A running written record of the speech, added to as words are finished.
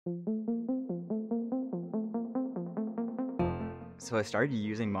So I started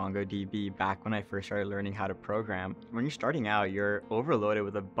using MongoDB back when I first started learning how to program. When you're starting out, you're overloaded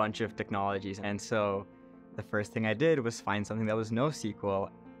with a bunch of technologies. And so the first thing I did was find something that was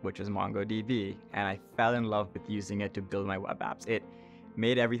NoSQL, which was MongoDB. And I fell in love with using it to build my web apps. It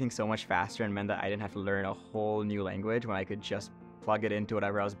made everything so much faster and meant that I didn't have to learn a whole new language when I could just plug it into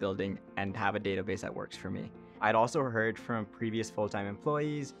whatever I was building and have a database that works for me. I'd also heard from previous full-time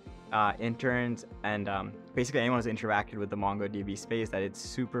employees, interns, and basically anyone who's interacted with the MongoDB space that it's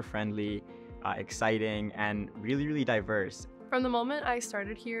super friendly, exciting, and really, really diverse. From the moment I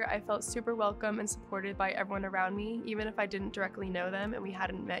started here, I felt super welcome and supported by everyone around me, even if I didn't directly know them and we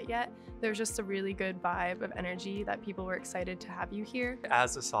hadn't met yet. There was just a really good vibe of energy that people were excited to have you here.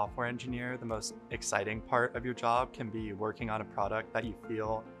 As a software engineer, the most exciting part of your job can be working on a product that you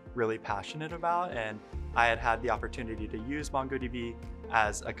feel really passionate about. And I had the opportunity to use MongoDB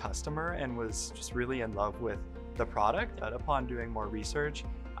as a customer and was just really in love with the product. But upon doing more research,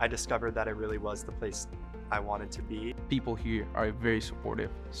 I discovered that it really was the place I wanted to be. People here are very supportive,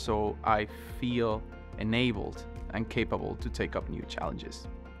 so I feel enabled and capable to take up new challenges.